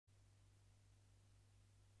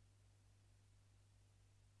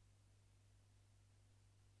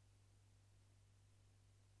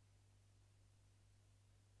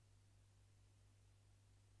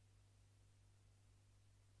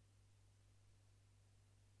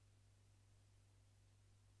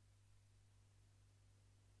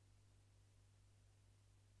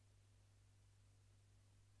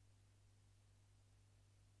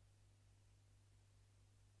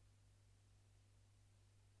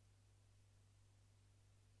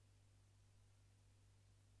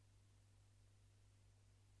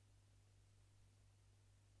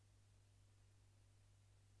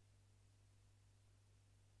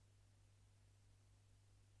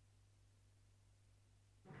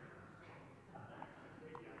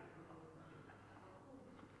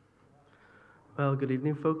Well, good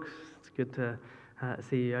evening, folks. It's good to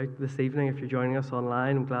see you out this evening. If you're joining us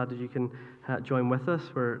online, I'm glad that you can join with us.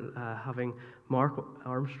 We're having Mark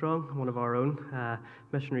Armstrong, one of our own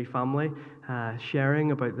missionary family, sharing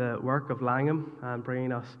about the work of Langham and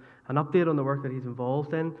bringing us an update on the work that he's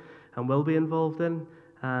involved in and will be involved in,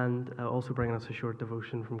 and also bringing us a short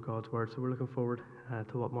devotion from God's Word. So we're looking forward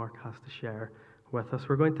to what Mark has to share with us.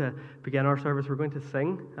 We're going to begin our service. We're going to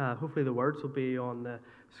sing. Hopefully the words will be on the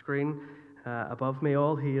screen above me.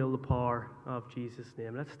 All hail the power of Jesus'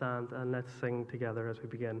 name. Let's stand and let's sing together as we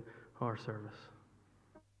begin our service.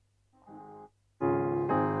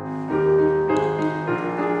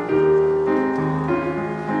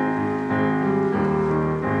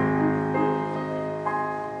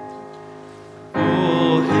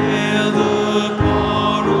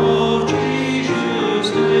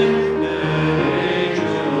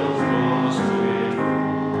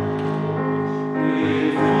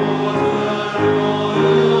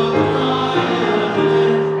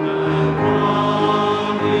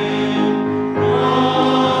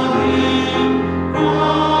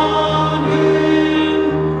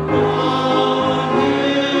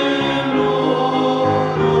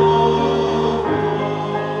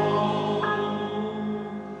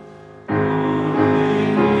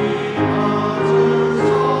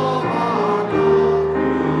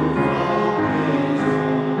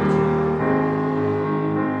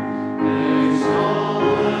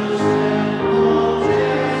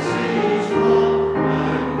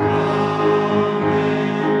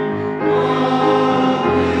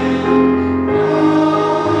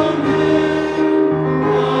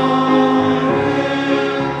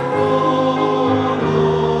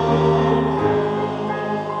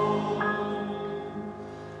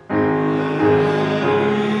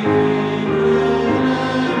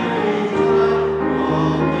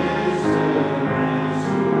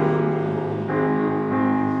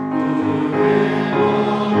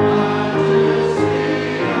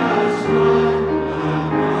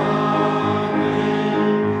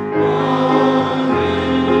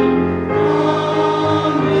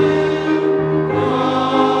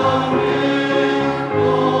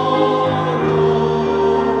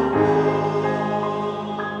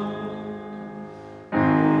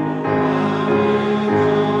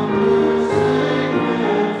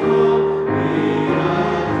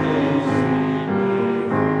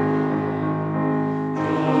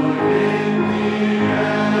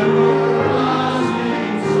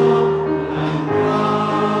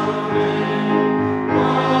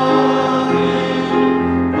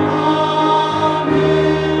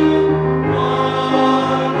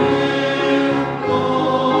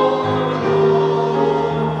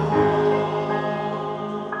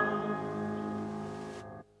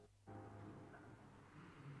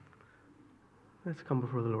 Let's come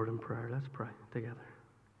before the Lord in prayer. Let's pray together.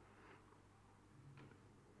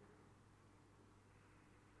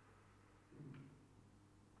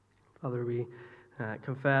 Father, we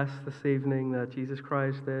confess this evening that Jesus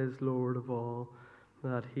Christ is Lord of all,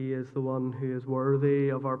 that He is the one who is worthy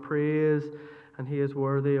of our praise, and He is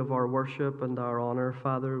worthy of our worship and our honor.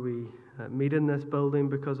 Father, we meet in this building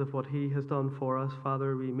because of what He has done for us.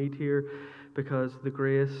 Father, we meet here because the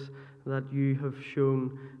grace that You have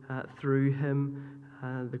shown through Him,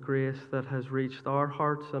 the grace that has reached our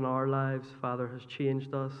hearts and our lives, Father, has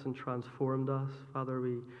changed us and transformed us. Father,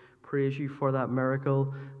 we praise You for that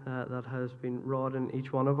miracle that has been wrought in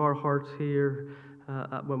each one of our hearts here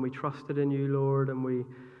when we trusted in You, Lord, and we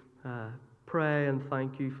pray and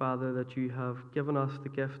thank You, Father, that You have given us the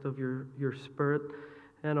gift of Your Spirit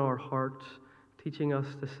in our hearts, teaching us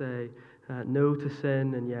to say no to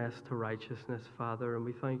sin and yes to righteousness, Father. And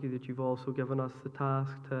we thank You that You've also given us the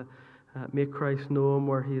task to make Christ known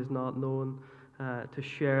where He is not known, to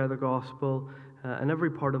share the gospel in every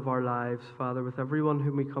part of our lives, Father, with everyone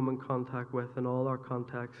whom we come in contact with in all our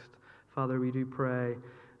context. Father, we do pray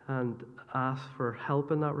and ask for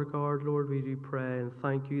help in that regard, Lord. We do pray and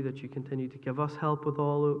thank You that You continue to give us help with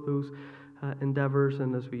all of those endeavors,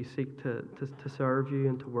 and as we seek to serve You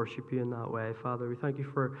and to worship You in that way, Father. We thank You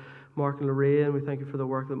for Mark and Lorraine. We thank You for the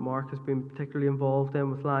work that Mark has been particularly involved in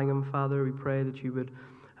with Langham, Father. We pray that You would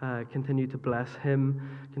continue to bless him,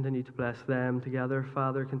 continue to bless them together,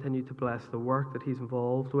 Father. Continue to bless the work that he's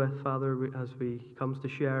involved with, Father, as he comes to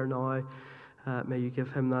share now. May You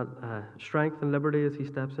give him that strength and liberty as he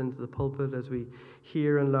steps into the pulpit, as we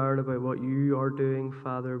hear and learn about what You are doing,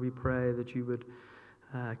 Father. We pray that You would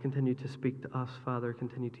continue to speak to us, Father.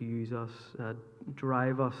 Continue to use us,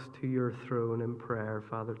 drive us to Your throne in prayer,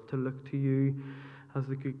 Father, to look to You as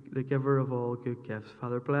the giver of all good gifts.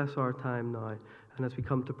 Father, bless our time now, and as we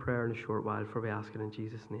come to prayer in a short while, for we ask it in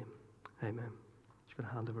Jesus' name. Amen. going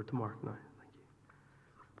to hand over to Mark now. Thank you.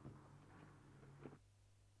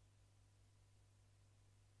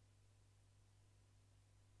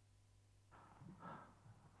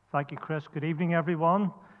 Thank you, Chris. Good evening,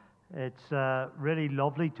 everyone. It's really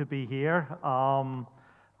lovely to be here.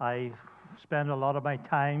 I spend a lot of my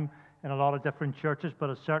time in a lot of different churches, but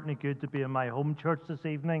it's certainly good to be in my home church this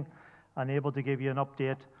evening and able to give you an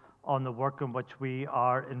update on the work in which we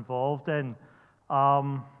are involved in.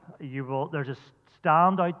 There's a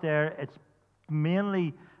stand out there. It's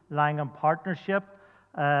mainly Langham Partnership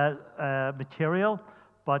material,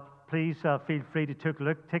 but please feel free to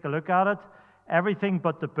take a look at it. Everything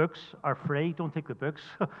but the books are free. Don't take the books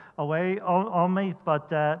away on me. But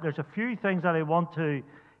there's a few things that I want to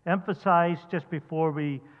emphasize just before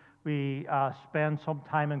we spend some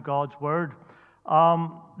time in God's Word.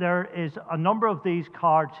 There is a number of these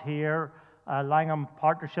cards here, Langham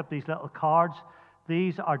Partnership, these little cards.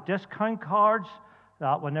 These are discount cards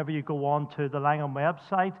that whenever you go on to the Langham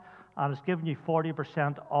website, and it's giving you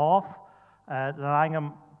 40% off the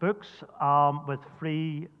Langham books with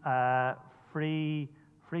free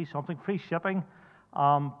shipping.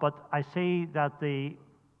 But I see that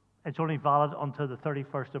it's only valid until the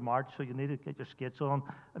 31st of March, so you need to get your skates on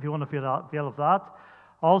if you want to avail of that.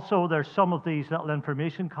 Also, there's some of these little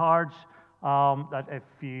information cards that if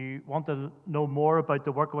you want to know more about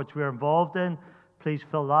the work which we're involved in, please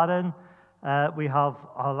fill that in. We have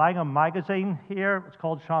a Langham magazine here. It's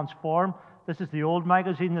called Transform. This is the old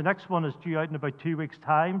magazine. The next one is due out in about 2 weeks'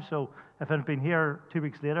 time. So if it had been here 2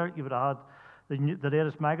 weeks later, you would have had the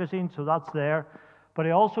latest magazine. So that's there. But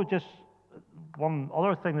I also one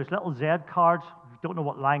other thing, there's little Z cards. If you don't know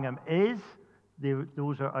what Langham is,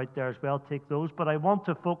 those are out there as well. Take those. But I want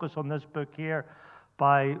to focus on this book here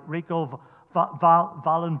by Rico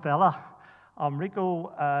Valenvella.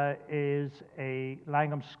 Rico is a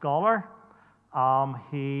Langham scholar.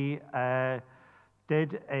 He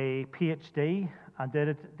did a PhD and did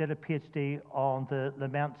a PhD on the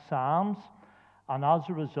Lament Psalms. And as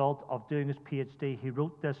a result of doing his PhD, he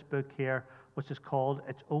wrote this book here, which is called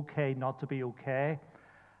It's Okay Not to Be Okay.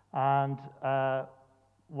 And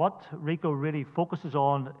what Rico really focuses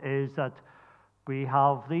on is that we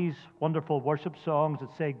have these wonderful worship songs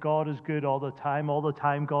that say God is good all the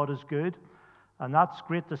time God is good. And that's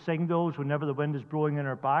great to sing those whenever the wind is blowing in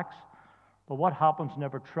our backs. But what happens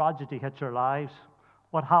whenever tragedy hits our lives?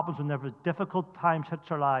 What happens whenever difficult times hits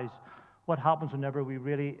our lives? What happens whenever we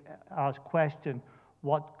really question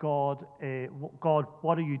what God,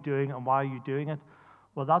 what are you doing and why are you doing it?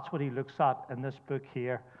 Well, that's what he looks at in this book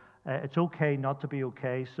here. It's okay not to be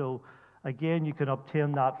okay. So again, you can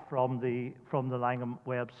obtain that from the Langham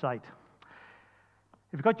website.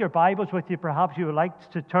 If you've got your Bibles with you, perhaps you would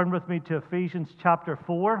like to turn with me to Ephesians chapter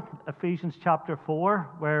 4. Ephesians chapter 4,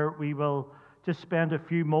 where we will just spend a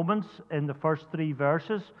few moments in the first 3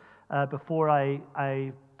 verses before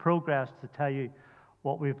I progress to tell you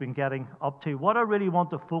what we've been getting up to. What I really want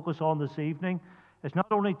to focus on this evening is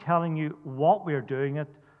not only telling you what we're doing,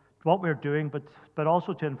 but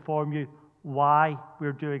also to inform you why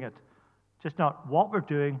we're doing it. Just not what we're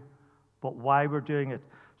doing, but why we're doing it.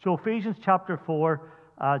 So Ephesians chapter 4,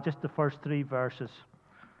 just the first 3 verses.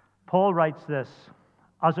 Paul writes this: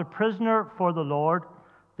 As a prisoner for the Lord,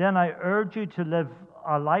 then I urge you to live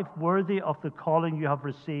a life worthy of the calling you have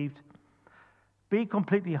received. Be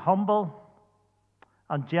completely humble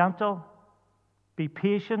and gentle. Be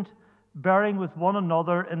patient, bearing with one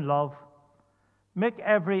another in love. Make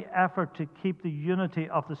every effort to keep the unity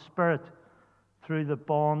of the Spirit through the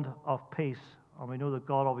bond of peace. And we know that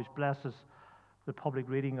God always blesses the public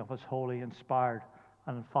reading of His holy, inspired,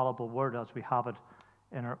 and infallible word as we have it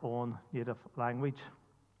in our own native language.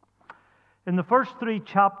 In the first 3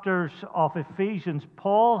 chapters of Ephesians,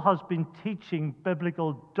 Paul has been teaching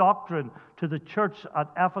biblical doctrine to the church at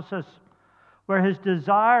Ephesus, where his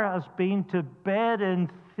desire has been to bed in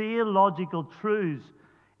theological truths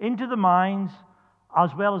into the minds as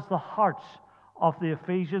well as the hearts of the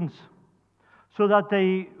Ephesians, so that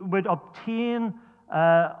they would obtain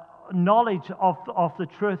knowledge of the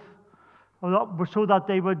truth, so that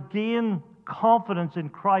they would gain confidence in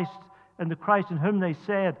Christ, in the Christ in whom they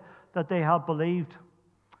said that they have believed.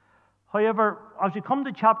 However, as we come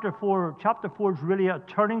to chapter 4 is really a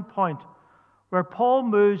turning point where Paul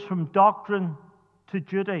moves from doctrine to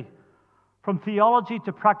duty, from theology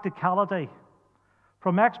to practicality,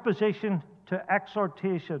 from exposition to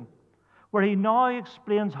exhortation, where he now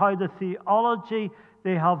explains how the theology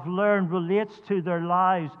they have learned relates to their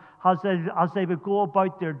lives as they would go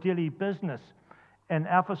about their daily business in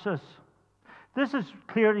Ephesus. This is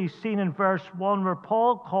clearly seen in verse 1, where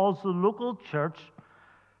Paul calls the local church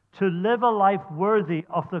to live a life worthy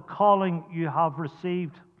of the calling you have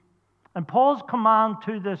received. And Paul's command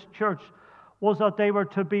to this church was that they were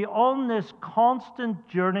to be on this constant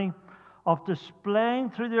journey of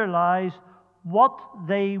displaying through their lives what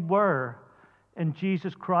they were in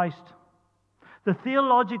Jesus Christ. The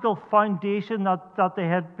theological foundation that they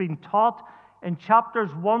had been taught in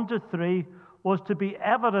chapters 1 to 3 was to be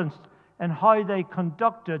evidenced in how they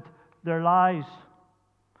conducted their lives.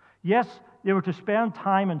 Yes, they were to spend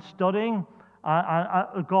time in studying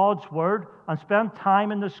God's Word and spend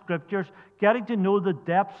time in the Scriptures, getting to know the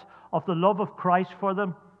depths of the love of Christ for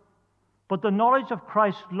them. But the knowledge of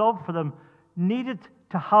Christ's love for them needed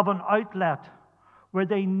to have an outlet where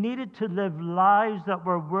they needed to live lives that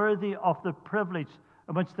were worthy of the privilege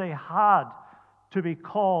in which they had to be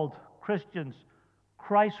called Christians,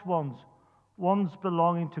 Christ's ones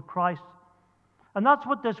belonging to Christ. And that's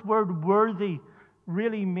what this word worthy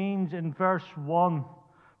really means in verse 1.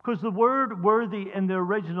 Because the word worthy in the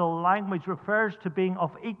original language refers to being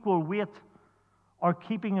of equal weight or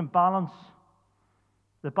keeping in balance.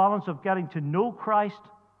 The balance of getting to know Christ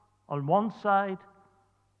on one side,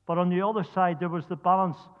 but on the other side there was the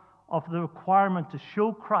balance of the requirement to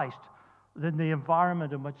show Christ within the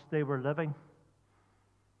environment in which they were living.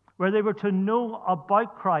 Where they were to know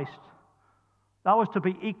about Christ, that was to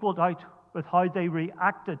be equaled out with how they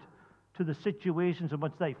reacted to the situations in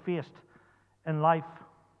which they faced in life.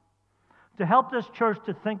 To help this church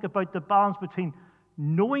to think about the balance between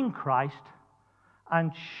knowing Christ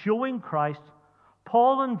and showing Christ,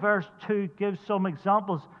 Paul in verse 2 gives some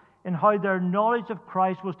examples in how their knowledge of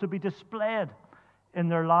Christ was to be displayed in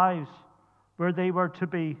their lives, where they were to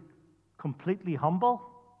be completely humble,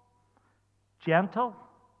 gentle,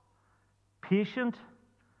 patient,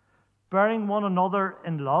 bearing one another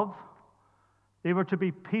in love. They were to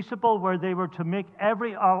be peaceable, where they were to make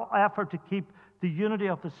every effort to keep the unity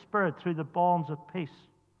of the Spirit through the bonds of peace.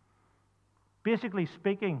 Basically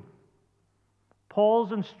speaking,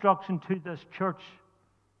 Paul's instruction to this church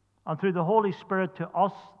and through the Holy Spirit to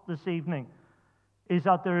us this evening is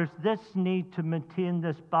that there is this need to maintain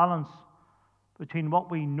this balance between what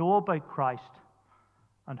we know about Christ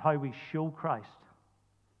and how we show Christ.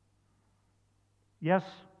 Yes,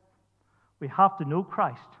 we have to know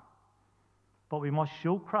Christ, but we must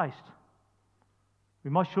show Christ.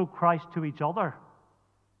 We must show Christ to each other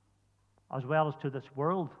as well as to this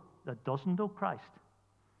world that doesn't know Christ.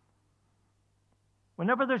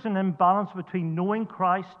 Whenever there's an imbalance between knowing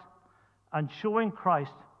Christ and showing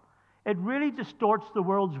Christ, it really distorts the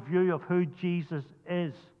world's view of who Jesus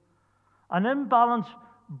is. An imbalance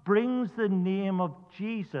brings the name of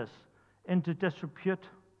Jesus into disrepute.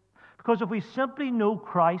 Because if we simply know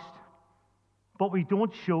Christ, but we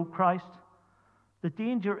don't show Christ, the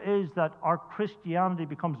danger is that our Christianity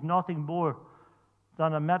becomes nothing more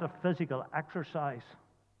than a metaphysical exercise,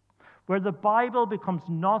 where the Bible becomes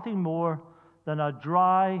nothing more than a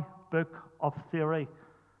dry book of theory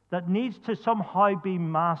that needs to somehow be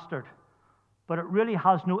mastered, but it really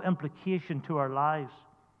has no implication to our lives.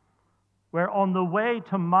 Where on the way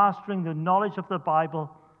to mastering the knowledge of the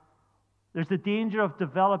Bible, there's the danger of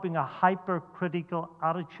developing a hypercritical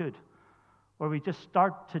attitude where we just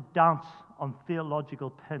start to dance on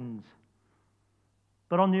theological pins.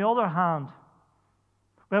 But on the other hand,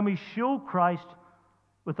 when we show Christ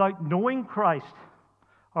without knowing Christ,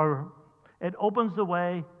 it opens the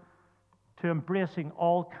way to embracing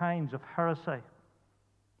all kinds of heresy,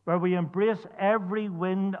 where we embrace every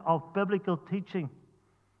wind of biblical teaching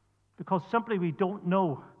because simply we don't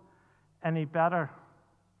know any better.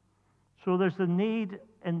 So there's the need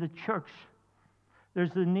in the church,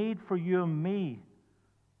 there's the need for you and me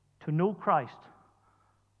to know Christ,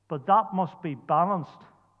 but that must be balanced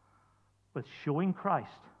with showing Christ.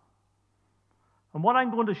 And what I'm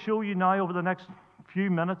going to show you now over the next few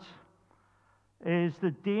minutes is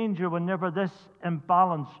the danger whenever this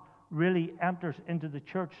imbalance really enters into the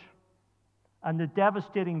church and the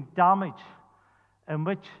devastating damage in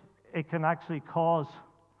which it can actually cause.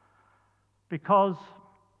 Because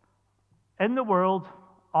in the world,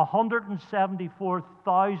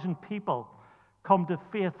 174,000 people come to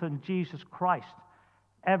faith in Jesus Christ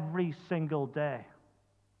every single day.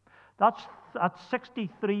 That's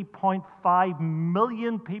 63.5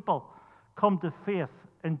 million people come to faith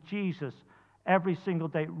in Jesus every single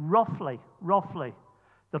day. Roughly,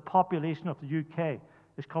 the population of the UK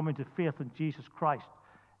is coming to faith in Jesus Christ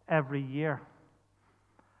every year.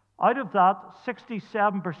 Out of that,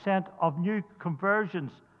 67% of new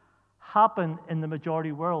conversions happen in the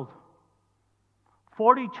majority world.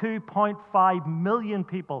 42.5 million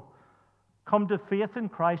people come to faith in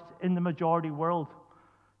Christ in the majority world.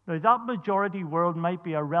 Now, that majority world might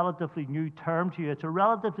be a relatively new term to you. It's a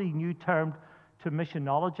relatively new term to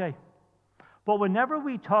missionology. But whenever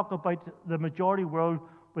we talk about the majority world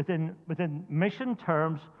within mission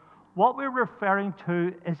terms, what we're referring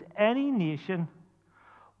to is any nation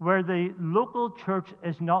where the local church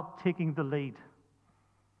is not taking the lead.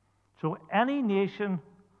 So any nation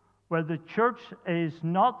where the church is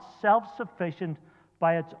not self-sufficient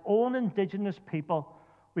by its own indigenous people,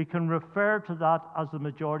 we can refer to that as the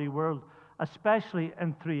majority world, especially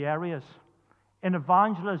in three areas. In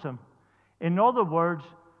evangelism, in other words,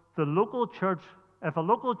 the local church, if a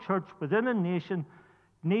local church within a nation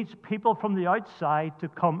needs people from the outside to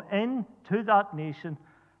come into that nation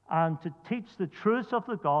and to teach the truths of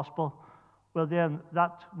the gospel, well then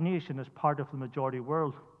that nation is part of the majority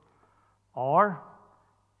world. Or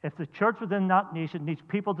if the church within that nation needs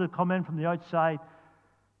people to come in from the outside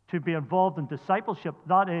to be involved in discipleship,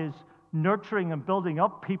 that is, nurturing and building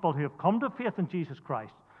up people who have come to faith in Jesus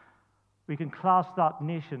Christ, we can class that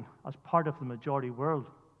nation as part of the majority world.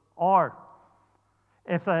 Or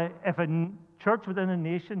if a church within a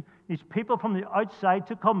nation needs people from the outside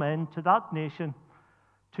to come in to that nation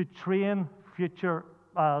to train future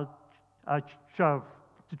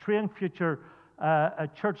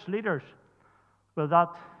church leaders, well, that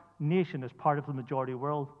nation is part of the majority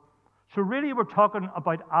world. So really we're talking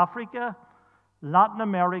about Africa, Latin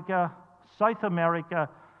America, South America,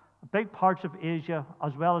 big parts of Asia,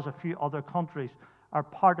 as well as a few other countries are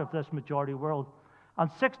part of this majority world. And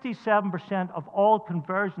 67% of all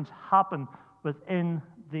conversions happen within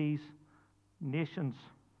these nations.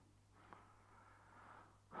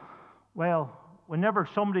 Well, whenever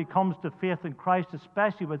somebody comes to faith in Christ,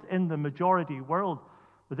 especially within the majority world,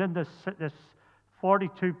 within this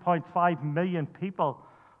 42.5 million people,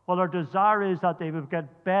 well, our desire is that they would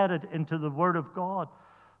get bedded into the Word of God,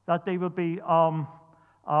 that they would be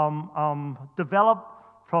developed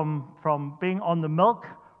from being on the milk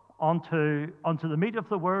onto the meat of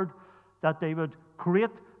the Word, that they would create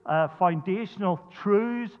foundational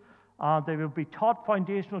truths, they would be taught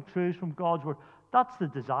foundational truths from God's Word. That's the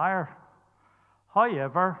desire.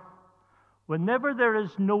 However, whenever there is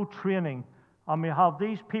no training, and we have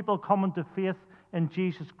these people coming to faith in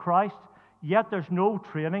Jesus Christ, yet there's no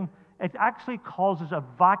training, it actually causes a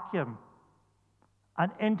vacuum.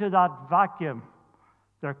 And into that vacuum,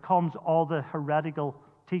 there comes all the heretical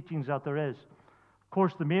teachings that there is. Of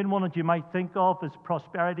course, the main one that you might think of is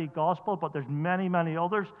prosperity gospel, but there's many, many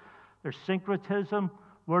others. There's syncretism,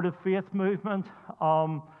 word of faith movement,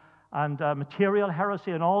 and material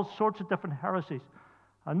heresy, and all sorts of different heresies.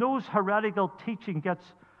 And those heretical teaching gets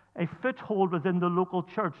a foothold within the local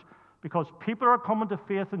church because people are coming to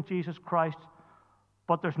faith in Jesus Christ,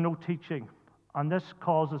 but there's no teaching. And this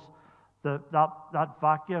causes that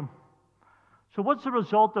vacuum. So what's the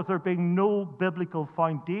result of there being no biblical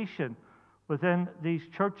foundation within these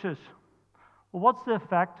churches? Well, what's the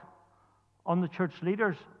effect on the church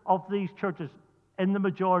leaders of these churches in the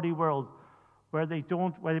majority world where they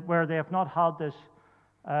have not had this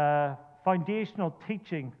foundational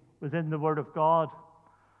teaching within the Word of God?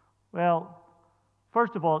 Well,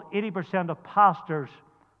 first of all, 80% of pastors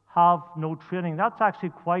have no training. That's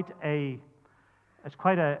actually quite a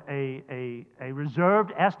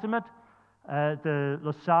reserved estimate. The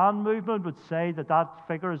Lausanne movement would say that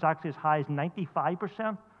figure is actually as high as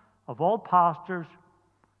 95% of all pastors,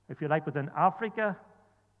 if you like, within Africa,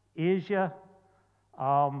 Asia,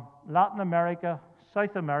 Latin America,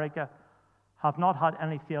 South America, have not had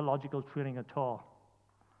any theological training at all.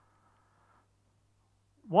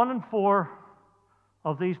 1 in 4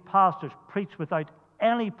 of these pastors preach without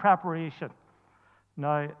any preparation.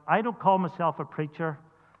 Now, I don't call myself a preacher.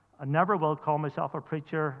 I never will call myself a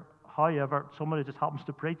preacher. However, somebody just happens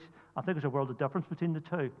to preach. I think there's a world of difference between the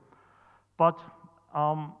two. But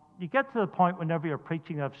you get to the point whenever you're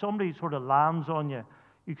preaching, if somebody sort of lands on you,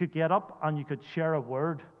 you could get up and you could share a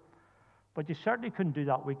word. But you certainly couldn't do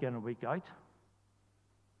that week in and week out.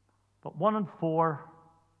 But 1 in 4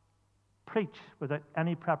 preach without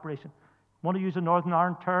any preparation. Want to use a Northern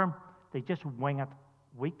Ireland term? They just wing it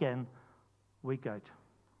week in, week out.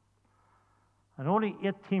 And only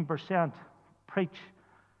 18% preach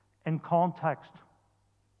in context.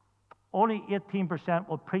 Only 18%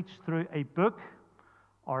 will preach through a book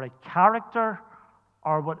or a character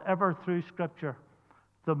or whatever through Scripture.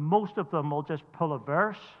 The most of them will just pull a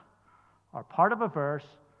verse or part of a verse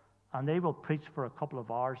and they will preach for a couple of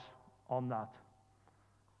hours on that.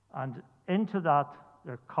 And into that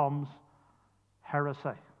there comes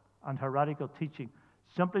heresy and heretical teaching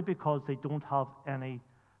simply because they don't have any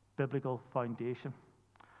biblical foundation.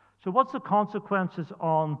 So what's the consequences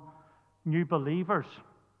on new believers?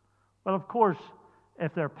 Well, of course,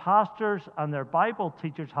 if their pastors and their Bible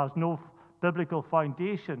teachers has no biblical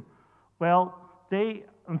foundation, well, they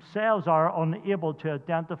themselves are unable to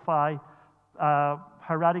identify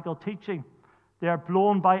heretical teaching. They are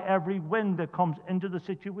blown by every wind that comes into the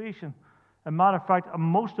situation. As a matter of fact,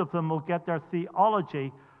 most of them will get their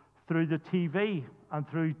theology through the TV and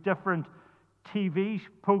through different TV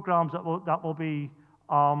programs that will be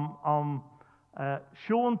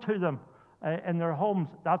shown to them in their homes.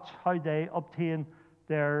 That's how they obtain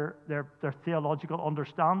their theological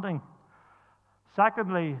understanding.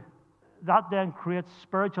 Secondly, that then creates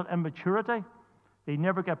spiritual immaturity. They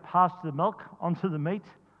never get past the milk onto the meat,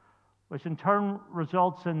 which in turn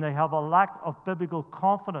results in they have a lack of biblical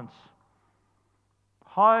confidence.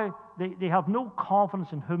 They have no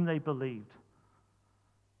confidence in whom they believed.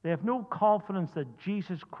 They have no confidence that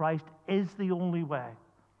Jesus Christ is the only way.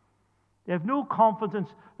 They have no confidence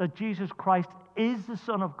that Jesus Christ is the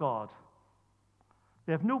Son of God.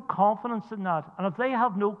 They have no confidence in that. And if they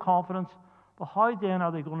have no confidence, well, how then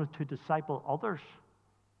are they going to disciple others?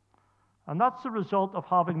 And that's the result of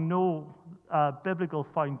having no biblical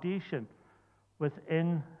foundation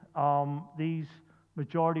within these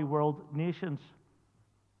majority world nations.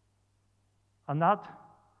 And that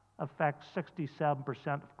affects 67%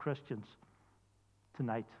 of Christians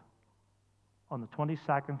tonight, on the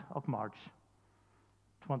 22nd of March,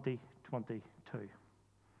 2022.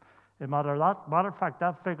 As a matter of fact,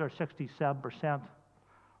 that figure, 67%,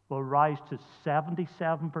 will rise to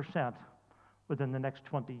 77% within the next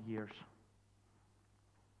 20 years.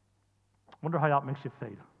 Wonder how that makes you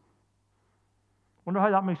feel. Wonder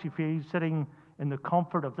how that makes you feel sitting in the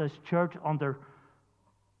comfort of this church under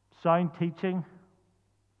sound teaching,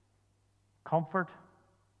 comfort,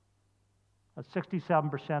 that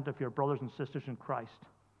 67% of your brothers and sisters in Christ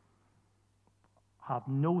have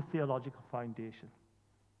no theological foundation,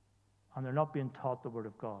 and they're not being taught the Word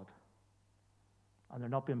of God, and they're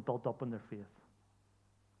not being built up in their faith.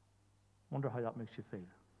 Wonder how that makes you feel.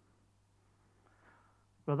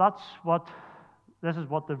 Well, this is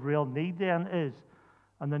what the real need then is.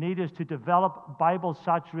 And the need is to develop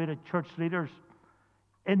Bible-saturated church leaders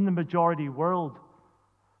in the majority world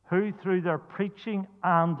who, through their preaching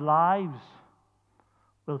and lives,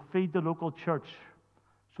 will feed the local church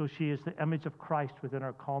so she is the image of Christ within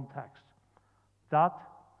her context. That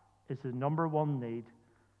is the number one need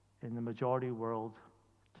in the majority world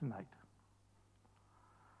tonight.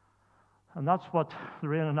 And that's what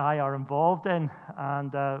Lorraine and I are involved in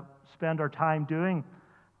and spend our time doing.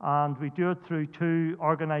 And we do it through two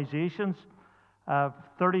organizations.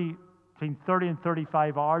 Between 30 and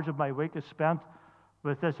 35 hours of my week is spent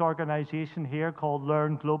with this organization here called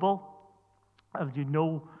Learn Global. As you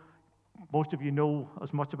know, most of you know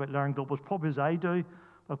as much about Learn Global probably as I do.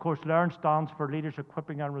 Of course, Learn stands for Leaders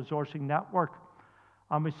Equipping and Resourcing Network.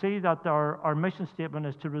 And we see that our mission statement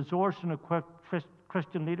is to resource and equip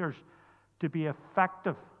Christian leaders to be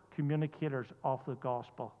effective communicators of the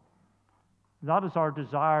gospel. That is our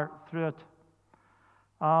desire through it.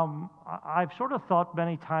 I've sort of thought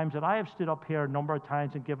many times that I have stood up here a number of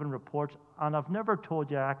times and given reports, and I've never told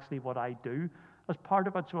you actually what I do as part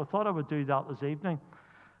of it, so I thought I would do that this evening.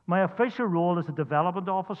 My official role is a development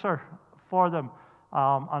officer for them,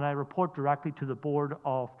 and I report directly to the Board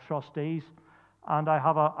of Trustees. And I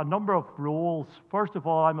have a number of roles. First of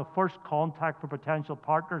all, I'm a first contact for potential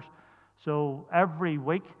partners. So every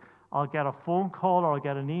week I'll get a phone call or I'll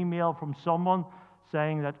get an email from someone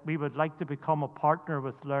saying that we would like to become a partner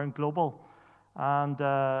with Learn Global. And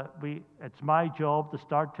it's my job to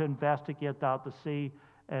start to investigate that to see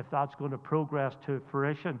if that's going to progress to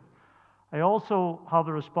fruition. I also have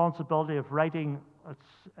the responsibility of writing,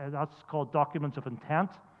 that's called documents of intent,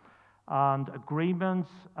 and agreements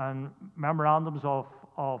and memorandums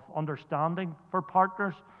of understanding for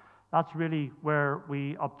partners. That's really where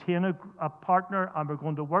we obtain a partner and we're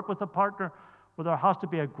going to work with a partner, but there has to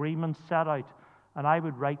be agreements set out. And I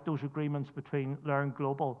would write those agreements between Learn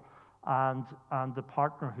Global and the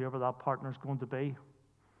partner, whoever that partner is going to be.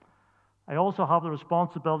 I also have the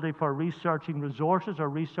responsibility for researching resources or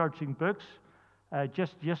researching books.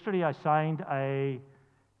 Just yesterday I signed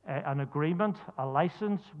an agreement, a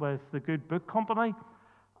license with the Good Book Company.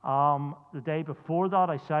 The day before that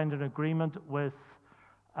I signed an agreement with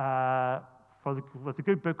the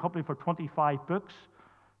Good Book Company for 25 books.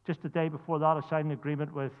 Just the day before that, I signed an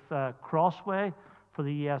agreement with Crossway for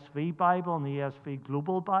the ESV Bible and the ESV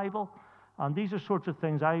Global Bible. And these are sorts of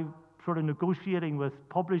things I'm sort of negotiating with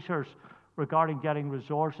publishers regarding getting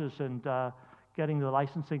resources and getting the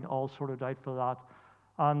licensing all sorted out for that.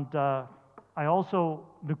 And I also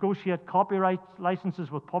negotiate copyright licenses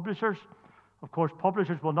with publishers. Of course,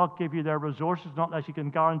 publishers will not give you their resources, not unless you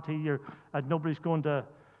can guarantee that nobody's going to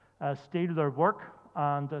steal their work.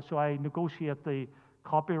 And so I negotiate the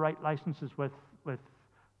copyright licenses with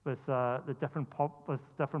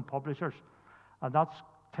different publishers, and that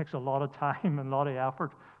takes a lot of time and a lot of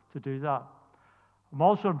effort to do that. I'm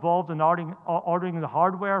also involved in ordering the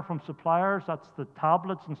hardware from suppliers. That's the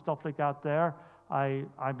tablets and stuff like that there. I'm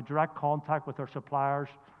in direct contact with our suppliers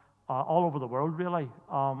all over the world, really,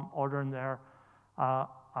 ordering there.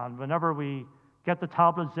 And whenever we get the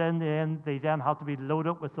tablets in, they then have to be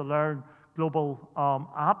loaded with the Learn Global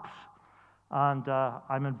apps. And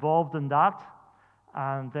I'm involved in that.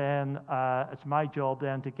 And then it's my job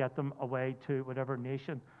then to get them away to whatever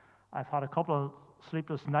nation. I've had a couple of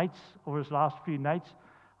sleepless nights over these last few nights.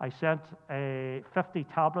 I sent 50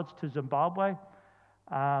 tablets to Zimbabwe,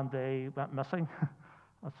 and they went missing.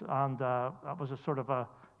 And that was a sort of a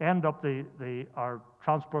end up. Our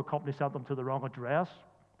transport company sent them to the wrong address,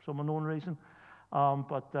 for some unknown reason.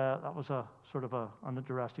 But that was a sort of an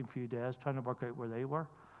interesting few days trying to work out where they were.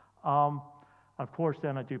 Of course,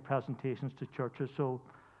 then I do presentations to churches. So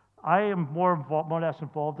I am more or less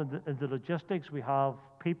involved in the logistics. We have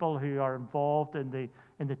people who are involved in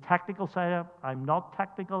the technical side. I'm not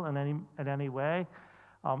technical in any way.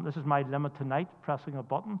 This is my limit tonight, pressing a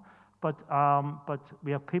button. But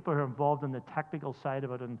we have people who are involved in the technical side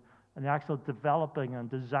of it and the actual developing and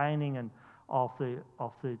designing of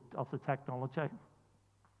the technology.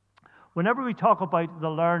 Whenever we talk about the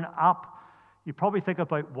Learn app, you probably think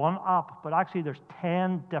about one app, but actually there's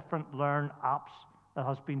 10 different Learn apps that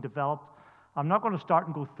has been developed. I'm not going to start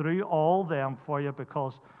and go through all them for you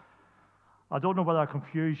because I don't know whether I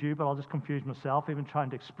confuse you, but I'll just confuse myself even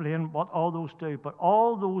trying to explain what all those do. But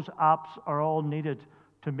all those apps are all needed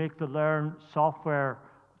to make the Learn software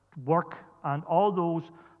work, and all those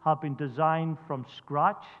have been designed from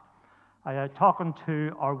scratch. Talking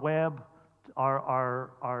to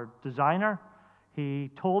our designer,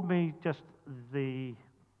 he told me just a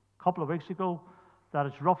couple of weeks ago that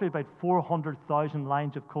it's roughly about 400,000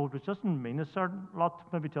 lines of code, which doesn't mean a certain lot,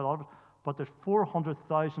 maybe to a lot of us, but there's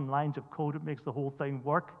 400,000 lines of code that makes the whole thing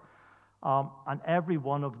work. And every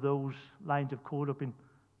one of those lines of code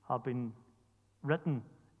have been written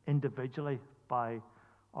individually by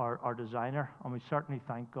our designer, and we certainly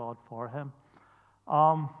thank God for him.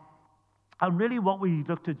 And really what we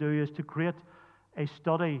look to do is to create a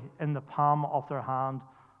study in the palm of their hand.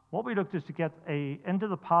 What we looked is to get into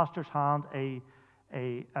the pastor's hand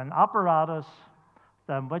an apparatus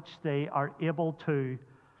in which they are able to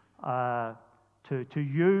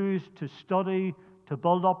use, to study, to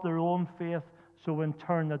build up their own faith, so in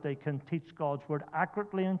turn that they can teach God's word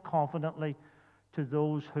accurately and confidently to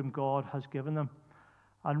those whom God has given them.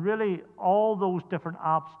 And really, all those different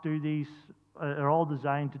apps do these, are all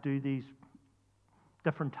designed to do these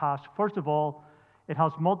different tasks. First of all, it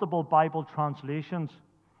has multiple Bible translations.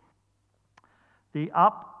 The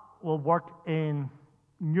app will work in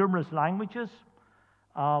numerous languages.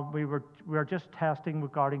 We were just testing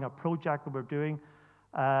regarding a project that we're doing.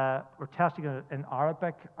 We're testing it in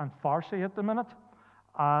Arabic and Farsi at the minute,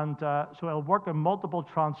 and so it'll work in multiple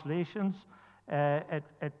translations. It's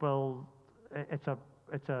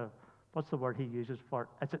a what's the word he uses for it?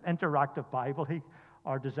 It's an interactive Bible.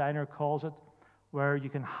 Our designer calls it, where you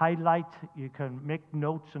can highlight, you can make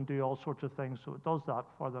notes and do all sorts of things. So it does that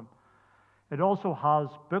for them. It also has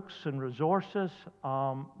books and resources.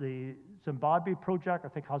 The Zimbabwe project, I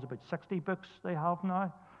think, has about 60 books they have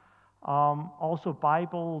now. Also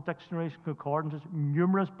Bible dictionaries and concordances,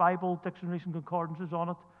 numerous Bible dictionaries and concordances on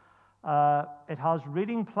it. It has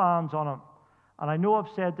reading plans on it. And I know I've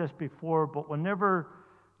said this before, but whenever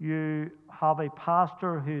you have a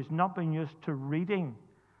pastor who's not been used to reading,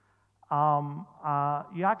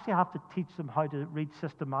 you actually have to teach them how to read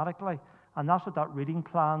systematically. And that's what that reading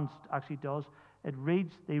plan actually does. It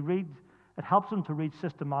helps them to read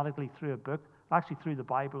systematically through a book, actually through the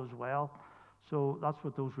Bible as well. So that's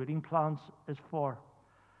what those reading plans is for.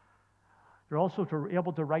 You're also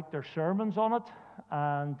able to write their sermons on it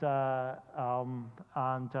and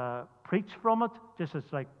preach from it, just as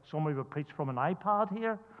like somebody would preach from an iPad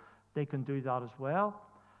here. They can do that as well.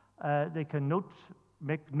 They can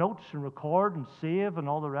make notes and record and save and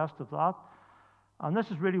all the rest of that. And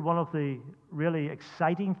this is really one of the really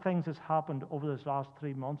exciting things that's happened over this last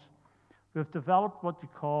 3 months. We've developed what we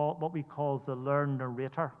call the Learn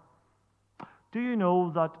Narrator. Do you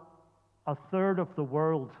know that a third of the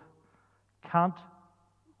world can't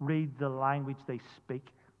read the language they speak?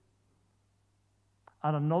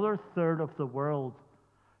 And another third of the world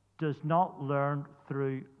does not learn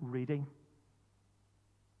through reading.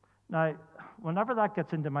 Now, whenever that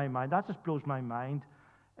gets into my mind, that just blows my mind.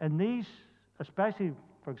 And these, especially,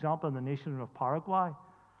 for example, in the nation of Paraguay,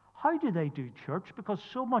 how do they do church? Because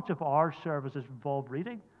so much of our services involve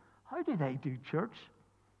reading. How do they do church?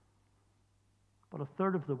 But a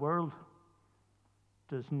third of the world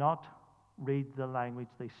does not read the language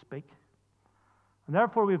they speak. And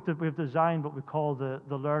therefore, we've designed what we call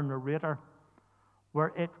the Learn Narrator,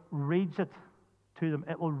 where it reads it to them.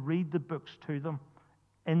 It will read the books to them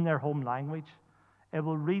in their home language. It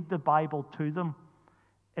will read the Bible to them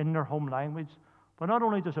in their home language. But not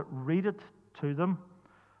only does it read it to them,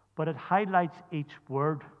 but it highlights each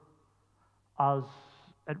word as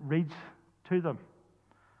it reads to them.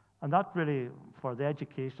 And that really, for the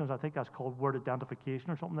educationers, I think that's called word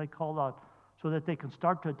identification or something they call that, so that they can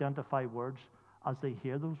start to identify words as they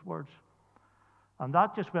hear those words. And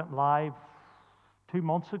that just went live 2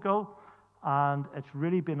 months ago, and it's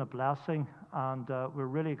really been a blessing, and we're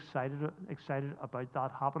really excited about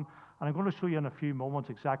that happening. And I'm going to show you in a few moments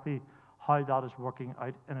exactly how that is working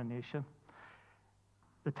out in a nation.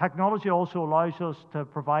 The technology also allows us to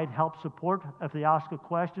provide help support. If they ask a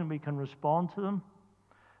question, we can respond to them.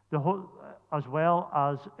 As well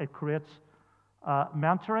as it creates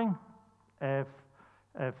mentoring. If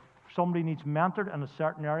somebody needs mentored in a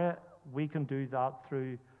certain area, we can do that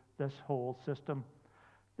through this whole system.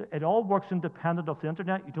 It all works independent of the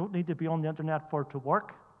internet. You don't need to be on the internet for it to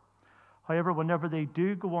work. However, whenever they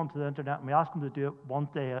do go onto the internet, and we ask them to do it one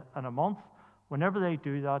day in a month, whenever they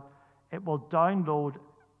do that, it will download,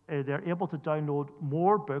 they're able to download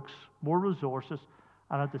more books, more resources,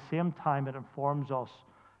 and at the same time it informs us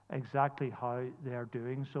exactly how they're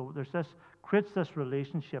doing. So creates this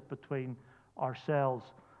relationship between ourselves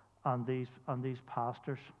and these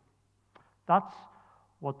pastors. That's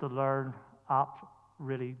what the Learn app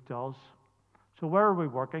really does. So where are we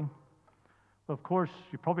working? Well, of course,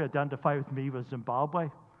 you probably identify with me with Zimbabwe.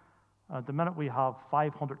 At the minute we have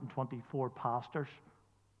 524 pastors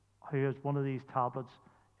who has one of these tablets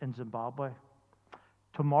in Zimbabwe.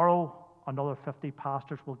 Tomorrow, another 50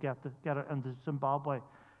 pastors will get it into Zimbabwe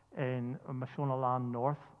in Mashonaland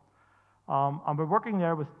North. And we're working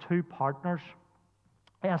there with 2 partners,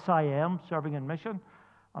 SIM, Serving in Mission,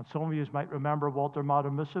 and some of you might remember Walter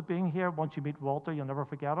Matamusa being here. Once you meet Walter, you'll never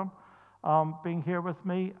forget him being here with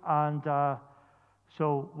me. And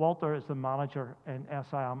so Walter is the manager in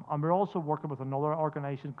SIM. And we're also working with another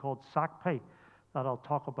organization called SACPI that I'll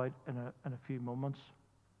talk about in a few moments.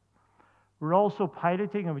 We're also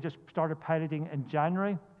piloting, and we just started piloting in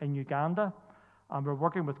January in Uganda. And we're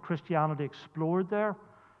working with Christianity Explored there.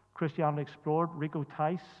 Christianity Explored, Rico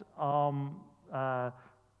Tice,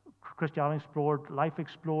 Christianity Explored, Life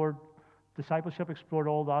Explored, Discipleship Explored,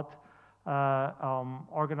 all that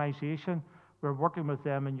organization. We're working with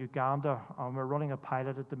them in Uganda, and we're running a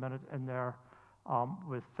pilot at the minute in there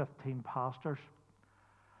with 15 pastors.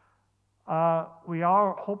 We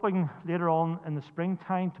are hoping later on in the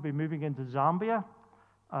springtime to be moving into Zambia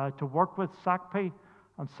to work with SACPI.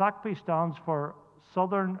 And SACPI stands for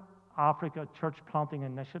Southern Africa Church Planting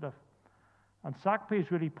Initiative. And SACPI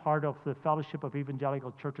is really part of the Fellowship of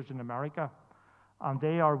Evangelical Churches in America. And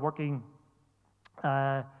they are working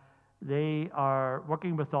with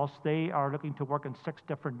us. They are looking to work in 6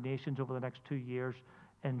 different nations over the next 2 years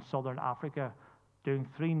in Southern Africa, doing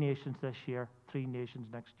 3 nations this year, 3 nations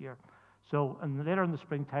next year. So later in the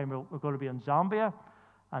springtime, we're going to be in Zambia.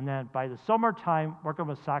 And then by the summertime, working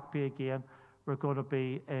with SACPI again, we're going to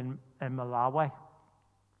be in Malawi.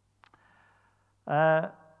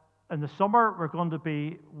 In the summer, we're going to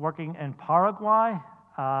be working in Paraguay.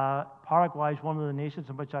 Paraguay is one of the nations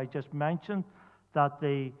in which I just mentioned that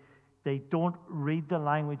they don't read the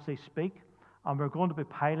language they speak. And we're going to be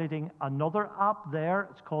piloting another app there.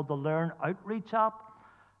 It's called the Learn Outreach app.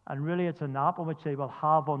 And really, it's an app on which they will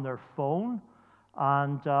have on their phone.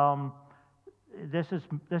 And this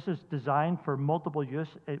is designed for multiple use.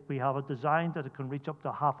 We have it designed that it can reach up to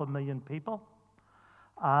 500,000 people,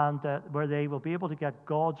 and where they will be able to get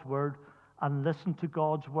God's word and listen to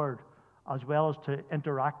God's word, as well as to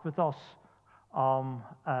interact with us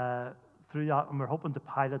through that. And we're hoping to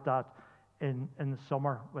pilot that in the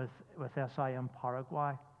summer with SIM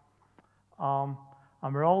Paraguay.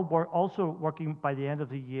 And we're also working by the end of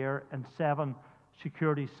the year in 7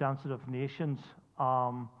 security-sensitive nations.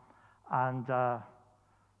 Obviously,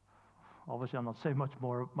 I'm not saying much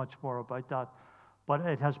more about that, but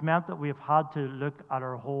it has meant that we've had to look at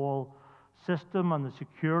our whole system and the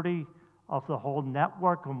security of the whole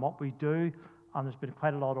network and what we do, and there's been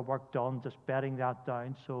quite a lot of work done just bedding that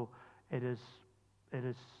down so it is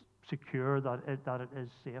secure, that it is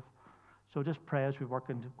safe. So just pray as we work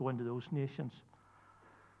to go into those nations.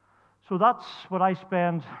 So that's what I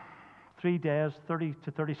spend 3 days, 30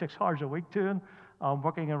 to 36 hours a week doing,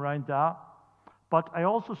 working around that. But I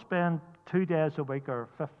also spend 2 days a week, or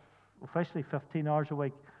officially 15 hours a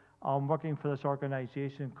week, working for this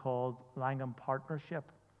organization called Langham Partnership.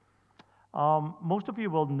 Most of you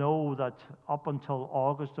will know that up until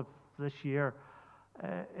August of this year,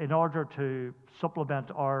 in order to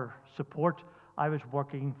supplement our support, I was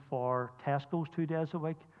working for Tesco's 2 days a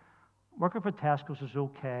week. Working for Tesco's is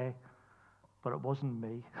okay, but it wasn't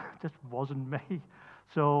me. It just wasn't me.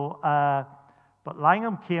 So, but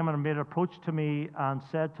Langham came and made an approach to me and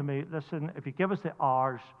said to me, listen, if you give us the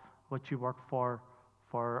hours what you work for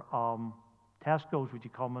Tesco's, would you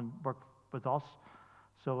come and work with us?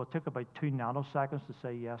 So it took about 2 nanoseconds to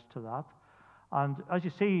say yes to that. And as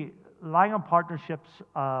you see, Langham Partnership's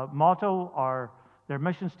motto, or their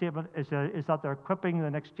mission statement, is that they're equipping the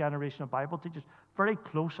next generation of Bible teachers. Very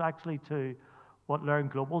close, actually, to what Learn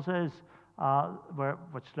Global's is,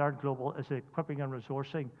 which Learn Global is equipping and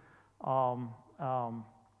resourcing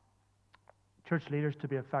church leaders to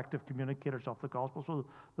be effective communicators of the gospel. So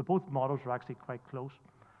the both mottos are actually quite close.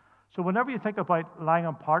 So whenever you think about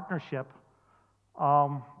Langham Partnership,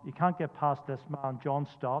 you can't get past this man, John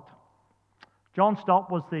Stott. John Stott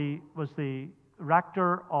was the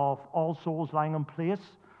rector of All Souls Langham Place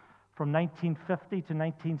from 1950 to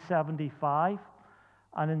 1975.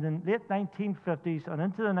 And in the late 1950s and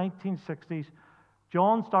into the 1960s,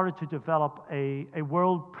 John started to develop a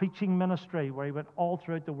world preaching ministry where he went all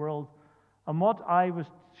throughout the world. And what I was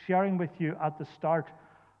sharing with you at the start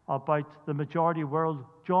about the majority world,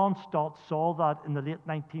 John Stott saw that in the late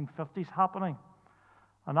 1950s happening.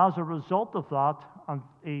 And as a result of that, and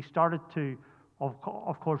he started to,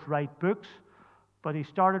 of course, write books, but he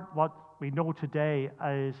started what we know today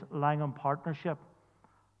as Langham Partnership.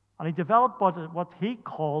 And he developed what he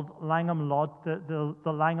called the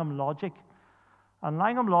Langham Logic. And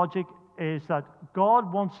Langham Logic is that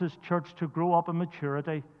God wants his church to grow up in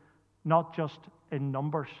maturity, not just in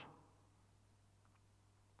numbers.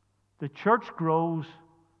 The church grows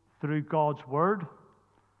through God's Word,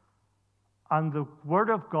 and the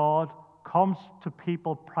Word of God comes to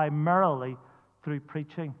people primarily through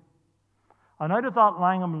preaching. And out of that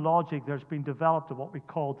Langham Logic, there's been developed what we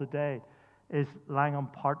call today is Langham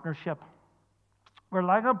Partnership. Where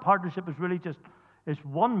Langham Partnership is really just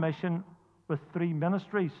one mission with 3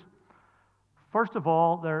 ministries. First of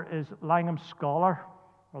all, there is Langham Scholar,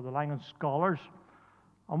 or the Langham Scholars.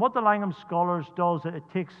 And what the Langham Scholars does, it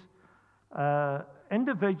takes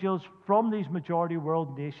individuals from these majority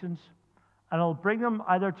world nations, and it'll bring them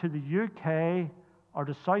either to the UK or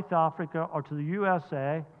to South Africa or to the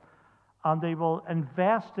USA, and they will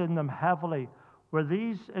invest in them heavily, where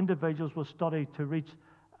these individuals will study to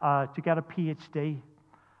get a PhD.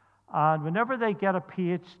 And whenever they get a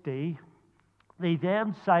PhD, they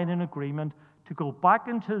then sign an agreement to go back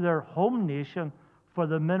into their home nation for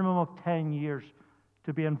the minimum of 10 years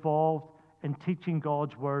to be involved in teaching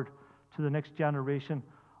God's Word to the next generation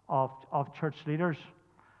of church leaders.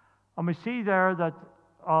 And we see there that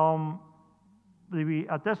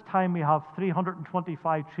at this time we have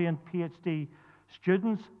 325 trained PhD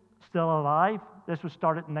students still alive. This was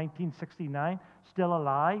started in 1969, still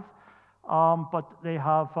alive. But they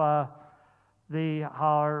are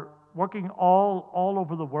working all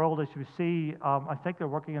over the world, as you see. I think they're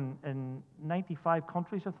working in 95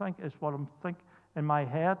 countries, I think, is what I'm thinking in my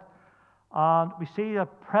head. And we see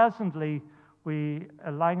that presently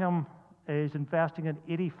Langham is investing in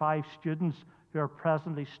 85 students who are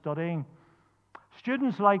presently studying.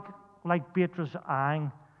 Students like Beatrice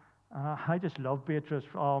Ang. I just love Beatrice.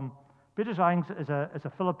 Beatrice Ang is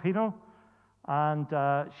a Filipino, and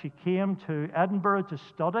she came to Edinburgh to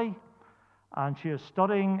study, and she is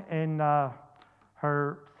studying in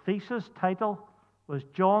her thesis title was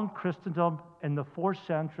John Christendom in the 4th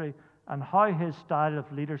Century and how his style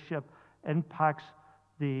of leadership impacts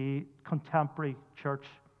the contemporary church.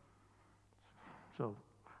 So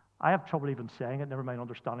I have trouble even saying it, never mind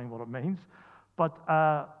understanding what it means. But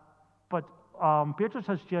Beatrice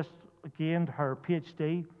has just gained her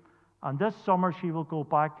PhD, and this summer she will go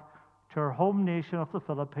back to her home nation of the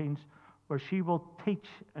Philippines, where she will teach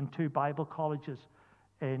in 2 Bible colleges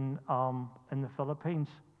in the Philippines.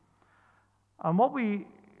 And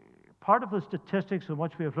part of the statistics in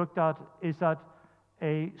which we have looked at is that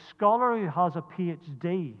a scholar who has a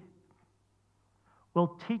PhD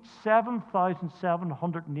will teach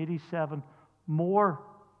 7,787 more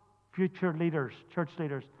future leaders, church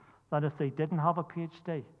leaders, than if they didn't have a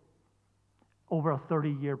PhD over a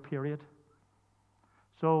 30-year period.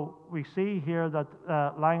 So we see here that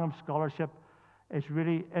Langham Scholarship is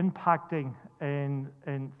really impacting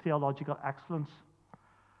in theological excellence.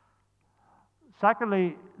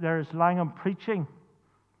 Secondly, there's Langham Preaching.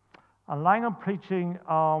 And Langham Preaching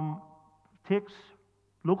takes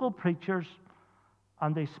local preachers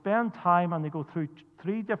and they spend time and they go through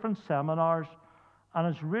 3 different seminars, and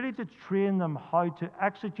it's really to train them how to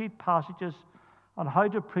exegete passages and how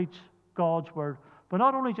to preach God's Word. But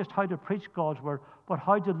not only just how to preach God's Word, but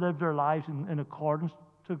how to live their lives in accordance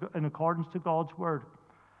to God's Word.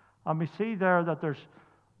 And we see there that there's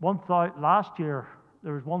last year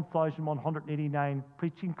there was 1,189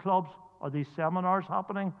 preaching clubs or these seminars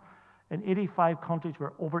happening in 85 countries,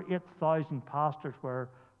 where over 8,000 pastors were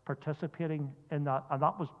participating in that, and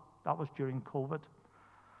that was during COVID.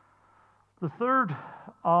 The third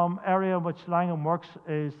area in which Langham works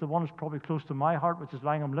is the one that's probably close to my heart, which is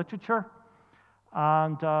Langham Literature.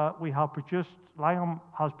 And Langham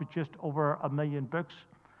has produced over 1 million books.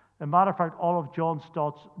 As a matter of fact, all of John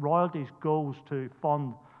Stott's royalties goes to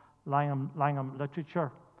fund Langham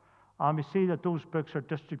Literature. And we see that those books are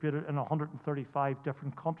distributed in 135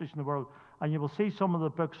 different countries in the world. And you will see some of the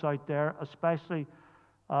books out there, especially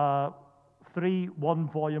 3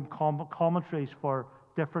 one-volume commentaries for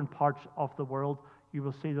different parts of the world. You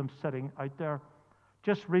will see them sitting out there.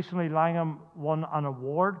 Just recently, Langham won an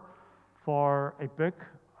award for a book.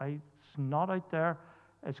 It's not out there.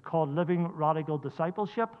 It's called Living Radical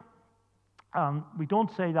Discipleship. We don't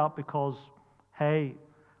say that because, hey,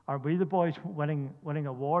 are we the boys winning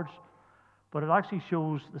awards? But it actually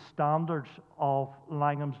shows the standards of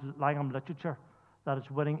Langham Literature, that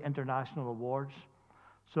it's winning international awards.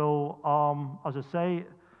 So, as I say,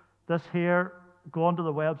 this here, go onto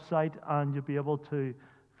the website and you'll be able to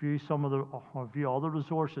view view all the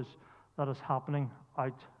resources that is happening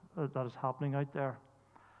out there.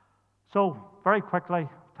 So, very quickly,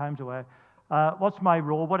 time's away. What's my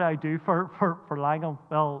role? What do I do for Langham?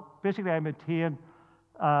 Well, basically, I maintain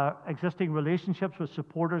existing relationships with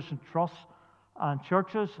supporters and trusts and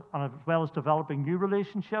churches, and as well as developing new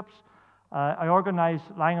relationships. I organise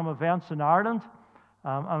Langham events in Ireland.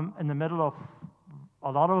 I'm in the middle of a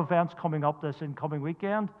lot of events coming up this incoming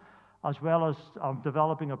weekend, as well as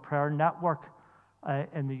developing a prayer network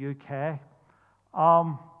in the UK.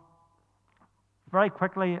 Very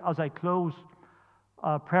quickly, as I close,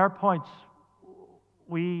 prayer points.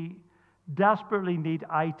 We desperately need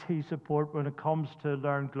IT support when it comes to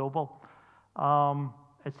Learn Global.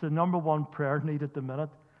 It's the number one prayer need at the minute,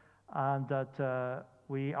 and that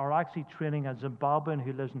we are actually training a Zimbabwean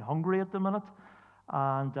who lives in Hungary at the minute,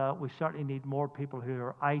 and we certainly need more people who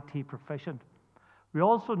are IT proficient. We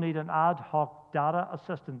also need an ad hoc data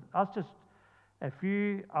assistant. That's just, if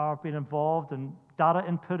you are being involved in data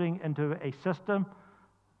inputting into a system,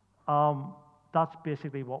 that's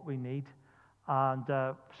basically what we need.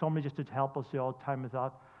 And somebody just to help us the odd time with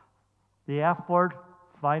that. The F word,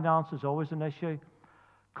 finance, is always an issue.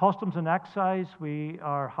 Customs and excise, we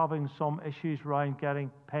are having some issues around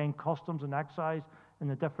paying customs and excise in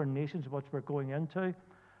the different nations which we're going into,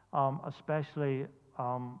 especially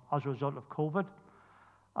as a result of COVID.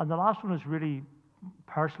 And the last one is really,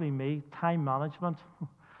 personally me, time management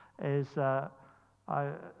is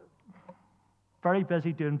very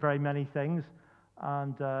busy doing very many things.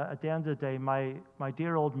 And at the end of the day, my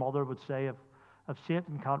dear old mother would say, if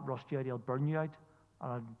Satan can't rust you out, he'll burn you out.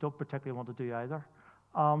 And I don't particularly want to do either.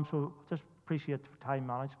 So just appreciate time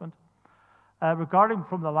management. Regarding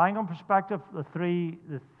from the Langham perspective, the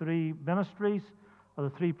three ministries, or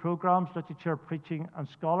the 3 programs, literature, preaching, and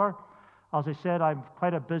scholar. As I said, I'm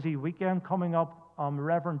quite a busy weekend coming up.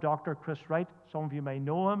 Reverend Dr. Chris Wright, some of you may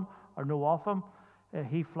know him or know of him.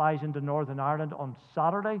 He flies into Northern Ireland on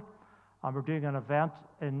Saturday, and we're doing an event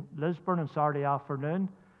in Lisburn on Saturday afternoon.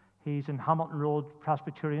 He's in Hamilton Road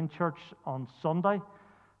Presbyterian Church on Sunday,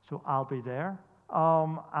 so I'll be there.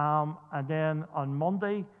 And then on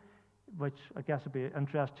Monday, which I guess will be of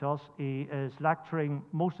interest to us, he is lecturing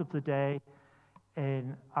most of the day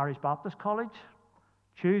in Irish Baptist College.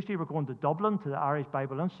 Tuesday, we're going to Dublin to the Irish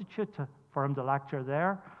Bible Institute for him to lecture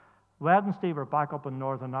there. Wednesday, we're back up in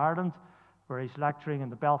Northern Ireland, where he's lecturing in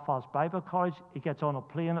the Belfast Bible College. He gets on a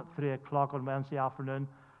plane at 3 o'clock on Wednesday afternoon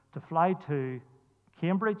to fly to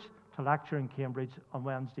Cambridge to lecture in Cambridge on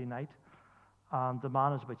Wednesday night. And the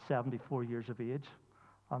man is about 74 years of age,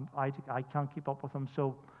 and I can't keep up with him.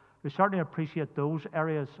 So we certainly appreciate those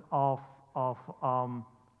areas for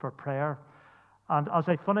prayer. And as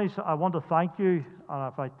I finish, I want to thank you,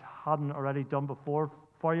 and if I hadn't already done before,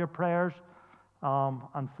 for your prayers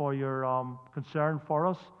and for your concern for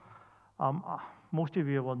us. Most of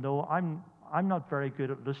you will know I'm not very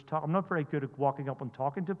good at this talk. I'm not very good at walking up and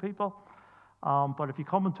talking to people. But if you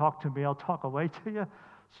come and talk to me, I'll talk away to you.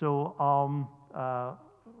 So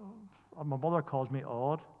my mother calls me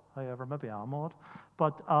odd. However, maybe I'm odd.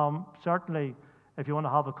 But certainly, if you want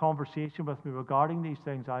to have a conversation with me regarding these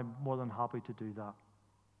things, I'm more than happy to do that.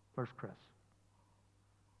 Where's Chris?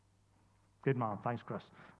 Good man. Thanks, Chris.